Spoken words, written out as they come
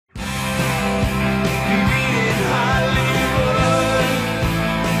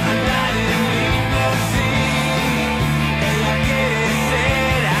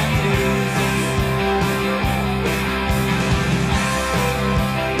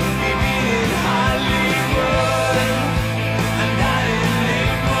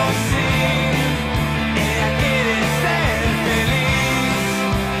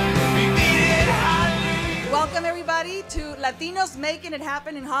making it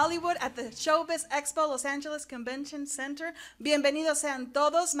happen in Hollywood at the Showbiz Expo Los Angeles Convention Center. Bienvenidos sean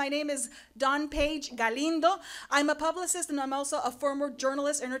todos. My name is Dawn Paige Galindo. I'm a publicist and I'm also a former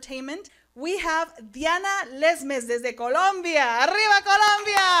journalist entertainment. We have Diana Lesmez desde Colombia. ¡Arriba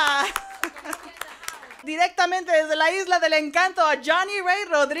Colombia! Directamente desde la Isla del Encanto a Johnny Ray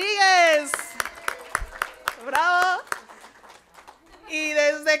Rodríguez. Bravo. Y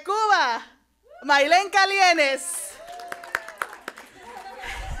desde Cuba, Maylen Calienes.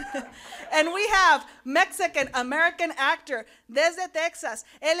 And we have Mexican-American actor desde Texas.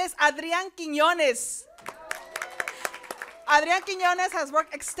 Él es Adrián Quiñonez. Adrián Quiñonez has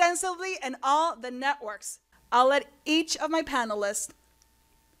worked extensively in all the networks. I'll let each of my panelists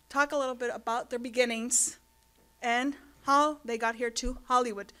talk a little bit about their beginnings and how they got here to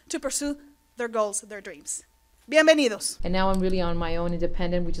Hollywood to pursue their goals, their dreams. Bienvenidos. And now I'm really on my own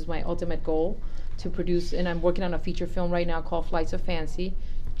independent, which is my ultimate goal, to produce, and I'm working on a feature film right now called Flights of Fancy.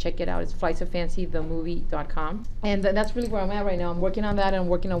 Check it out. It's flightsoffancythemovie.com. And that's really where I'm at right now. I'm working on that, and I'm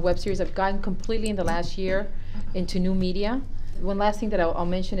working on web series. I've gotten completely in the last year into new media. One last thing that I'll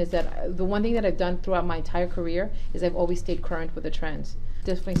mention is that the one thing that I've done throughout my entire career is I've always stayed current with the trends.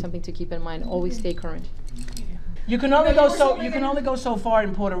 Definitely something to keep in mind. Always stay current. You can only go so far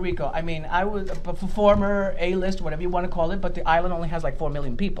in Puerto Rico. I mean, I was a performer, A-list, whatever you want to call it, but the island only has like 4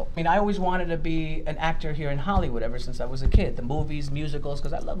 million people. I mean, I always wanted to be an actor here in Hollywood ever since I was a kid. The movies, musicals,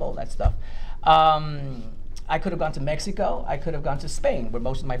 because I love all that stuff. I could have gone to Mexico. I could have gone to Spain, where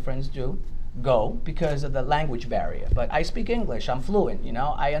most of my friends do go because of the language barrier. But I speak English. I'm fluent, you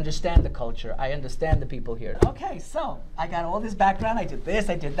know. I understand the culture. I understand the people here. Okay, so I got all this background. I did this,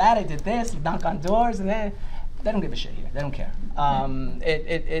 I did that, I did this, knock on doors, and then they don't give a shit here. They don't care.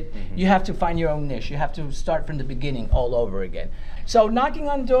 You have to find your own niche. You have to start from the beginning all over again. So knocking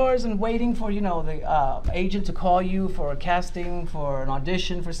on doors and waiting for, you know, the agent to call you for a casting, for an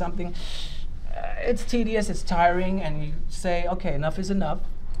audition, for something, it's tedious, it's tiring, and you say, okay, enough is enough.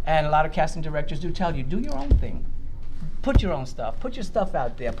 And a lot of casting directors do tell you, do your own thing. Put your own stuff. Put your stuff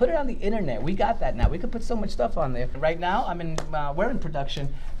out there. Put it on the internet. We got that now. We can put so much stuff on there. Right now, we're in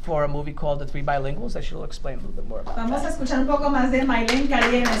production for a movie called The Three Bilinguals that she'll explain a little bit more about. Vamos a escuchar un poco más de Maylen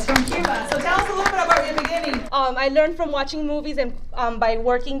Calienes from Cuba. So tell us a little bit about your beginning. I learned from watching movies and by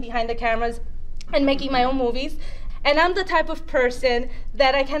working behind the cameras and making my own movies. And I'm the type of person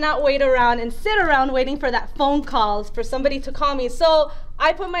that I cannot wait around and sit around waiting for that phone call for somebody to call me. So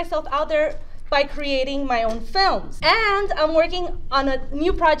I put myself out there by creating my own films. And I'm working on a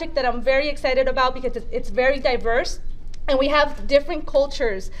new project that I'm very excited about because it's very diverse. And we have different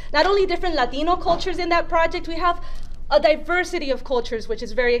cultures, not only different Latino cultures in that project, we have a diversity of cultures, which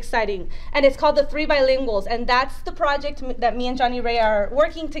is very exciting. And it's called The Three Bilinguals. And that's the project that me and Johnny Ray are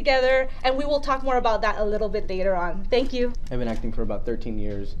working together. And we will talk more about that a little bit later on. Thank you. I've been acting for about 13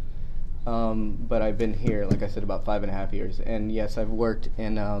 years. But I've been here, like I said, about 5.5 years. And yes, I've worked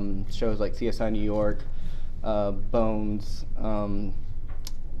in shows like CSI New York, Bones,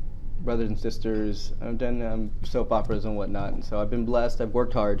 Brothers and Sisters. I've done soap operas and whatnot. And so I've been blessed. I've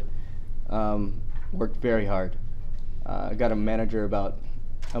worked hard, worked very hard. I got a manager about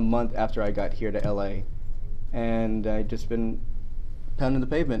a month after I got here to LA. And I've just been pounding the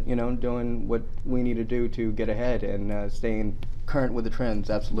pavement, you know, doing what we need to do to get ahead and staying current with the trends,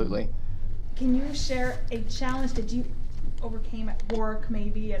 absolutely. Can you share a challenge that you overcame at work,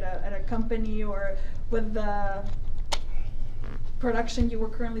 maybe at a company or with the production you were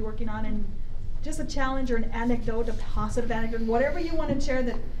currently working on, and just a challenge or an anecdote, a positive anecdote, whatever you want to share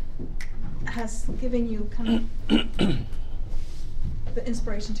that has given you kind of the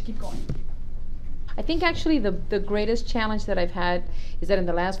inspiration to keep going? I think actually the greatest challenge that I've had is that in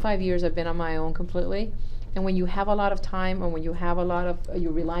the last 5 years I've been on my own completely. And when you have a lot of time, or when you have a lot of,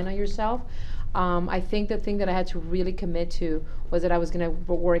 you're relying on yourself, I think the thing that I had to really commit to was that I was going to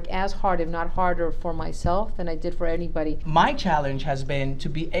work as hard, if not harder, for myself than I did for anybody. My challenge has been to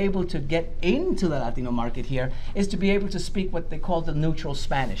be able to get into the Latino market here, is to be able to speak what they call the neutral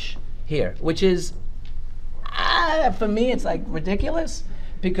Spanish here, which is, for me, it's like ridiculous.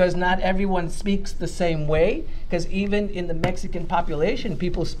 Because not everyone speaks the same way, because even in the Mexican population,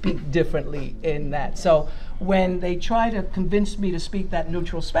 people speak differently in that. So when they try to convince me to speak that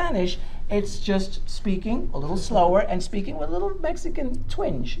neutral Spanish, it's just speaking a little slower and speaking with a little Mexican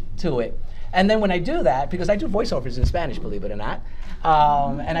twinge to it. And then when I do that, because I do voiceovers in Spanish, believe it or not,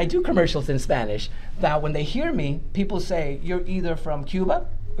 and I do commercials in Spanish, that when they hear me, people say, you're either from Cuba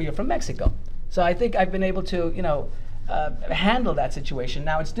or you're from Mexico. So I think I've been able to, you know, handle that situation.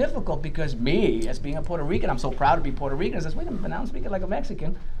 Now it's difficult because me, as being a Puerto Rican, I'm so proud to be Puerto Rican. I says, wait a minute, now I'm speaking like a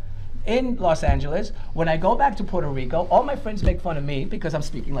Mexican. in Los Angeles. When I go back to Puerto Rico, all my friends make fun of me because I'm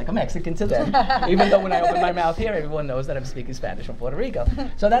speaking like a Mexican to them. Even though when I open my mouth here, everyone knows that I'm speaking Spanish from Puerto Rico.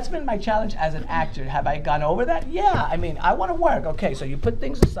 So that's been my challenge as an actor. Have I gone over that? Yeah, I mean, I want to work. Okay, so you put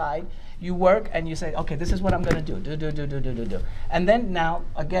things aside, you work, and you say, okay, this is what I'm going to do. And then now,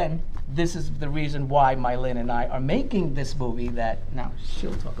 again, this is the reason why Maylen and I are making this movie that now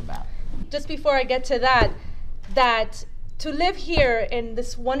she'll talk about. Just before I get to that to live here in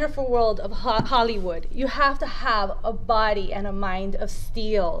this wonderful world of Hollywood, you have to have a body and a mind of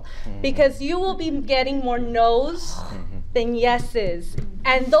steel, because you will be getting more no's than yeses.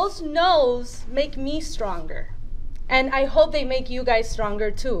 And those no's make me stronger. And I hope they make you guys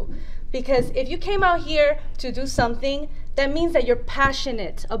stronger too. Because if you came out here to do something, that means that you're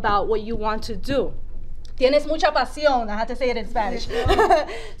passionate about what you want to do. Tienes mucha pasión, I have to say it in Spanish.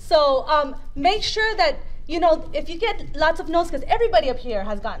 So make sure that, you know, if you get lots of no's, because everybody up here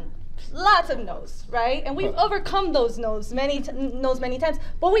has gotten lots of no's, right? And we've overcome those no's many times,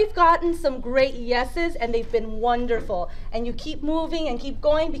 but we've gotten some great yeses, and they've been wonderful. And you keep moving and keep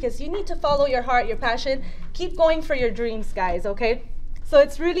going, because you need to follow your heart, your passion. Keep going for your dreams, guys, okay? So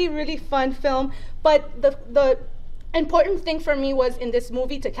it's really, really fun film. But the important thing for me was in this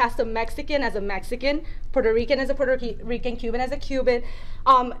movie to cast a Mexican as a Mexican, Puerto Rican as a Puerto Rican, Cuban as a Cuban.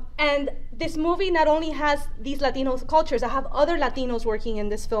 And this movie not only has these Latino cultures, I have other Latinos working in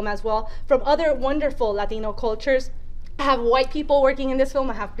this film as well, from other wonderful Latino cultures. I have white people working in this film,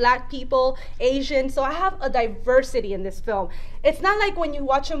 I have black people, Asian, so I have a diversity in this film. It's not like when you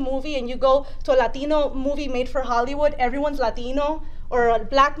watch a movie and you go to a Latino movie made for Hollywood, everyone's Latino, or a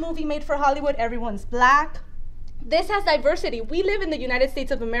black movie made for Hollywood, everyone's black. This has diversity. We live in the United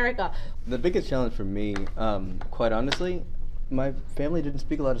States of America. The biggest challenge for me, quite honestly, my family didn't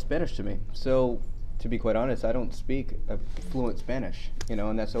speak a lot of Spanish to me. So, to be quite honest, I don't speak fluent Spanish, you know,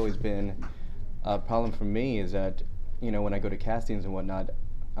 and that's always been a problem for me, is that, you know, when I go to castings and whatnot,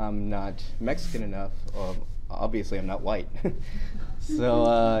 I'm not Mexican enough. Obviously, I'm not white.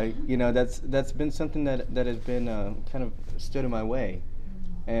 So, you know, that's been something that has been kind of stood in my way.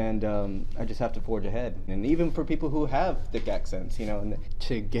 And I just have to forge ahead. And even for people who have thick accents, you know, and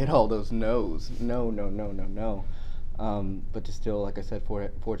to get all those no's, no. But to still, like I said,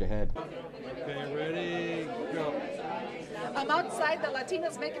 forge ahead. Okay, ready, go. I'm outside the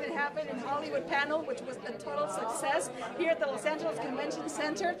Latinos Making It Happen in Hollywood panel, which was a total success here at the Los Angeles Convention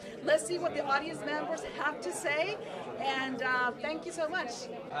Center. Let's see what the audience members have to say, and thank you so much.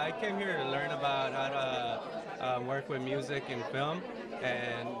 I came here to learn about how to work with music and film,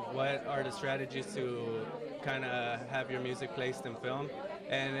 and what are the strategies to kind of have your music placed in film.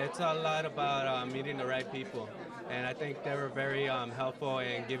 And it's a lot about meeting the right people. And I think they were very helpful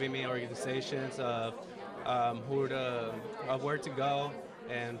in giving me organizations of where to go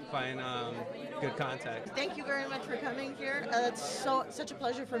and find good contacts. Thank you very much for coming here. It's such a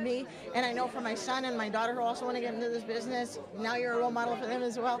pleasure for me, and I know for my son and my daughter who also want to get into this business. Now you're a role model for them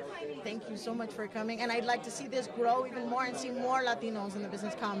as well. Thank you so much for coming, and I'd like to see this grow even more and see more Latinos in the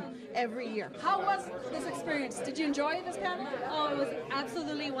business come every year. How was this experience? Did you enjoy this panel? Oh, it was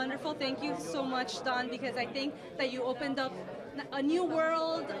absolutely wonderful. Thank you so much, Don, because I think that you opened up a new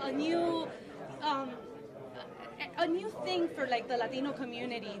world, a new thing for like the Latino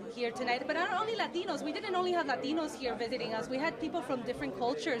community here tonight. But not only Latinos, we didn't only have Latinos here visiting us. We had people from different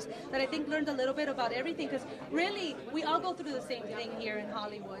cultures that I think learned a little bit about everything, because really we all go through the same thing here in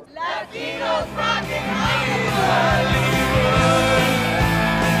Hollywood. Latino